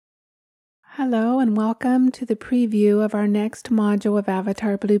Hello and welcome to the preview of our next module of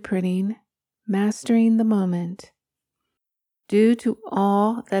Avatar Blueprinting, Mastering the Moment. Due to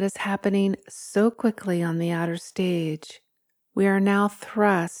all that is happening so quickly on the outer stage, we are now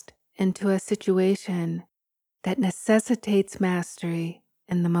thrust into a situation that necessitates mastery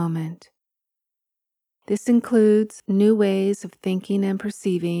in the moment. This includes new ways of thinking and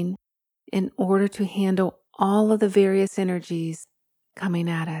perceiving in order to handle all of the various energies coming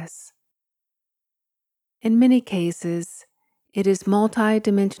at us. In many cases, it is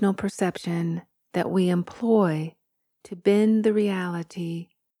multi-dimensional perception that we employ to bend the reality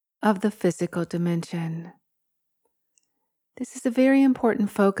of the physical dimension. This is a very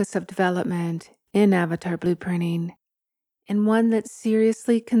important focus of development in Avatar Blueprinting, and one that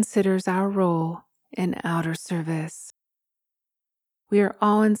seriously considers our role in outer service. We are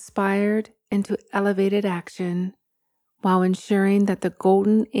all inspired into elevated action while ensuring that the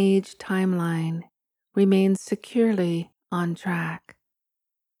Golden Age timeline remains securely on track.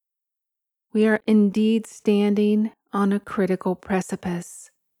 We are indeed standing on a critical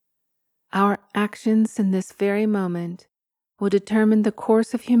precipice. Our actions in this very moment will determine the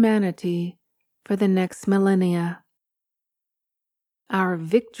course of humanity for the next millennia. Our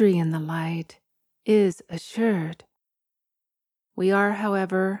victory in the light is assured. We are,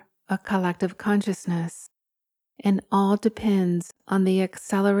 however, a collective consciousness, and all depends on the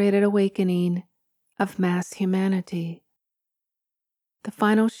accelerated awakening of mass humanity. The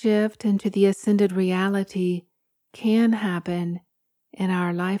final shift into the ascended reality can happen in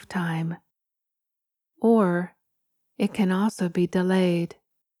our lifetime, or it can also be delayed.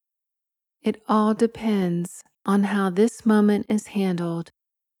 It all depends on how this moment is handled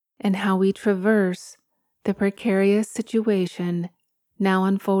and how we traverse the precarious situation now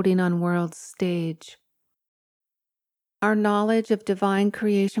unfolding on world's stage. Our knowledge of divine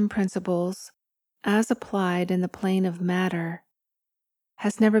creation principles, as applied in the plane of matter,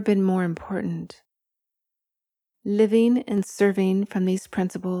 has never been more important. Living and serving from these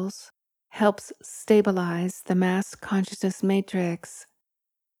principles helps stabilize the mass consciousness matrix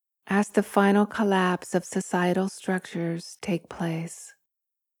as the final collapse of societal structures take place.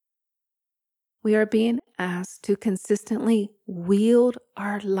 We are being asked to consistently wield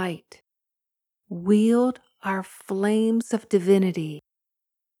our light, wield our flames of divinity,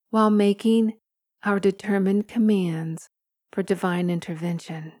 while making our determined commands for divine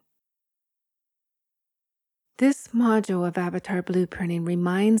intervention. This module of Avatar Blueprinting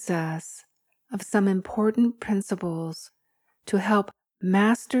reminds us of some important principles to help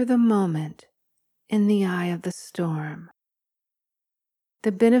master the moment in the eye of the storm.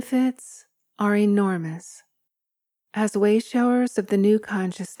 The benefits are enormous. As way-showers of the new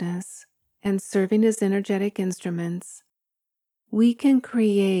consciousness and serving as energetic instruments, we can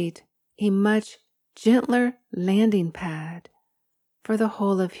create a much gentler landing pad for the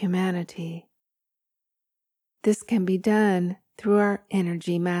whole of humanity. This can be done through our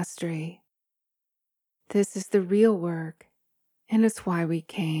energy mastery. This is the real work, and it's why we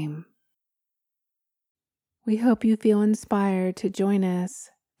came. We hope you feel inspired to join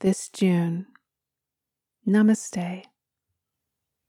us this June. Namaste.